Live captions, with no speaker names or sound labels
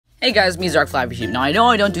Hey guys, me Zark Flappy Sheep. Now I know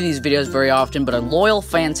I don't do these videos very often, but a loyal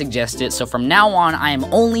fan suggested it, so from now on I am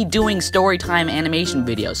only doing storytime animation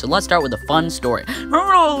videos. So let's start with a fun story. Remember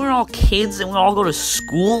when we were all kids and we'd all go to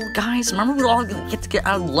school, guys? Remember we'd all get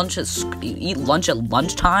out of lunch eat lunch at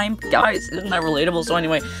lunchtime? Guys, isn't that relatable? So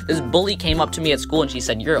anyway, this bully came up to me at school and she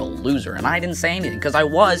said, "You're a loser," and I didn't say anything because I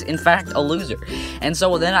was in fact a loser. And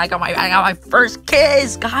so then I got my first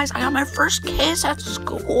kiss, guys. I got my first kiss at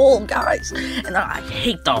school, guys. And then I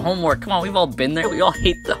hate the homework. Come on, we've all been there. We all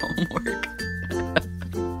hate the homework.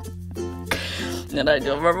 And I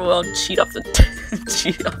don't remember we'll cheat off the test.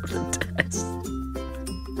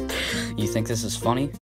 You think this is funny?